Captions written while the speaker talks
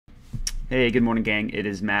Hey, good morning, gang. It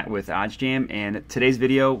is Matt with OddsJam, and today's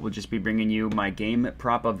video will just be bringing you my game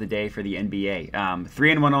prop of the day for the NBA.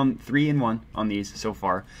 3 and 1 on these so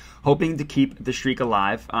far, hoping to keep the streak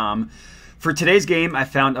alive. For today's game, I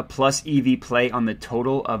found a plus EV play on the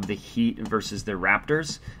total of the Heat versus the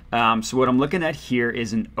Raptors. So what I'm looking at here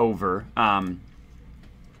is an over.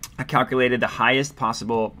 I calculated the highest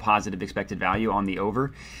possible positive expected value on the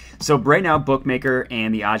over. So right now, Bookmaker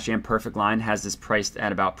and the OddsJam Perfect Line has this priced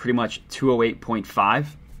at about pretty much 208.5.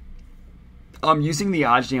 I'm using the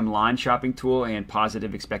OddsJam line shopping tool and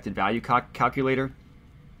positive expected value calculator.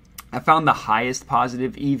 I found the highest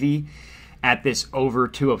positive EV at this over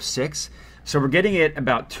 206. So we're getting it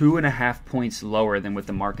about 2.5 points lower than what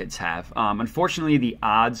the markets have. Unfortunately, the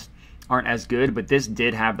odds aren't as good, but this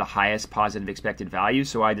did have the highest positive expected value,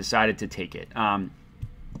 so I decided to take it.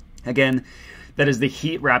 Again, that is the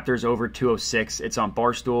Heat Raptors over 206. It's on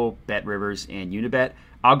Barstool, BetRivers, and Unibet.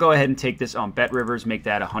 I'll go ahead and take this on BetRivers, make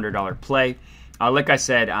that a $100 play. Like I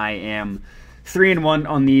said, I am 3 and 1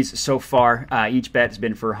 on these so far. Each bet has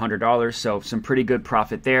been for $100, so some pretty good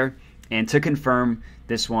profit there. And to confirm,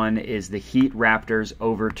 this one is the Heat Raptors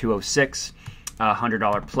over 206,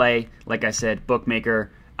 $100 play. Like I said,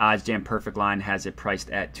 Bookmaker, OddsJam Perfect Line has it priced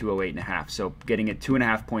at 208.5. So getting it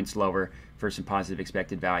 2.5 points lower for some positive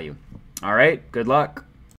expected value. All right, good luck.